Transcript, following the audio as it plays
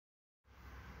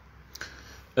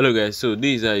Hello guys, so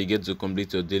this is how you get to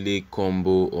complete your daily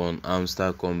combo on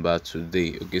Hamster Kombat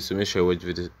today. Okay, so make sure you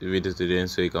watch video to the end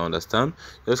so you can understand.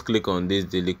 Just click on this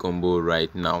daily combo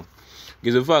right now.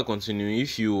 Okay, so before I continue,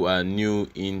 if you are new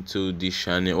into this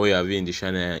channel or you have been in the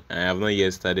channel and have not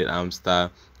yet started Hamster,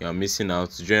 you are missing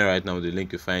out. Join right now with the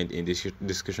link you find in the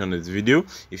description of the video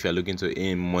if you are looking to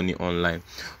earn money online.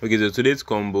 Okay, so today's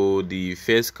combo, the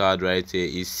first card right here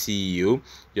is CEO.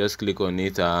 Just click on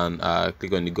it and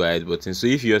click on the go ahead button. So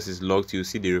if yours is locked, you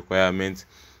see the requirements.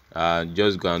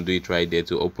 Just go and do it right there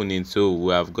to open it. So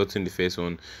we have gotten the first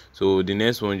one. So the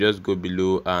next one, just go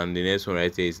below, and the next one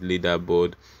right here is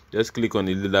leaderboard. Just click on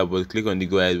the leaderboard, click on the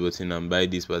go ahead button and buy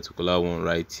this particular one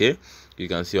right here. You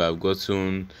can see I've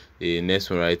gotten the next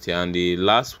one right here, and the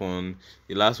last one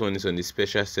is on the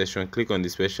special section. Click on the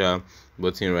special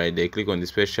button right there, click on the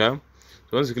special.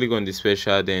 So once you click on the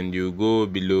special, then you go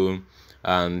below,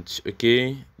 and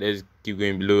okay, let's keep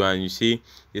going below, and you see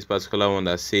this particular one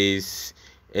that says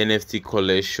NFT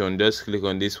collection. Just click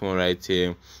on this one right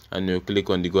here and you click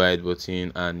on the go ahead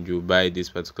button and you buy this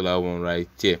particular one right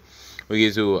here. Okay,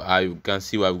 so I can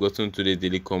see I've gotten to the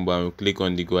daily combo, and we'll click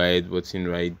on the go ahead button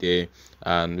right there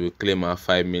and we'll claim our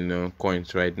 5 million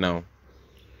coins right now.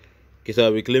 Okay, so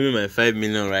I'll be claiming my 5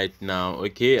 million right now.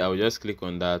 Okay, I'll just click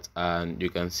on that and you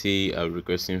can see I'm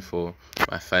requesting for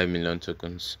my 5 million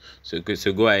tokens. So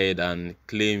go ahead and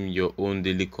claim your own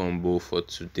daily combo for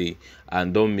today,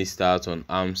 and don't miss out on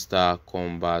Hamster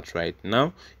Kombat right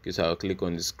now. Okay, so I'll click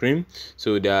on the screen.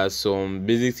 So there are some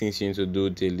basic things you need to do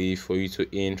daily for you to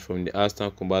earn from the Hamster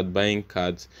Kombat: buying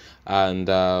cards, and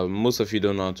most of you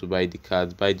don't know how to buy the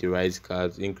cards. Buy the right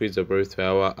cards, increase the profit per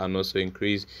hour, and also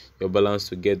increase your balance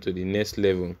to get to the next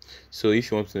level. So if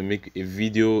you want to make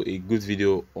a good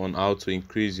video on how to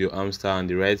increase your hamster and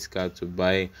the right card to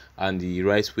buy and the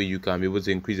right way you can be able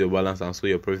to increase your balance and so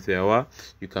your profit per hour,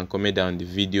 you can comment down the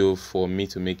video for me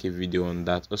to make a video on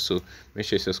that. Also, make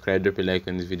sure you subscribe, drop a like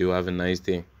on this video. Have a nice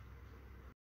day.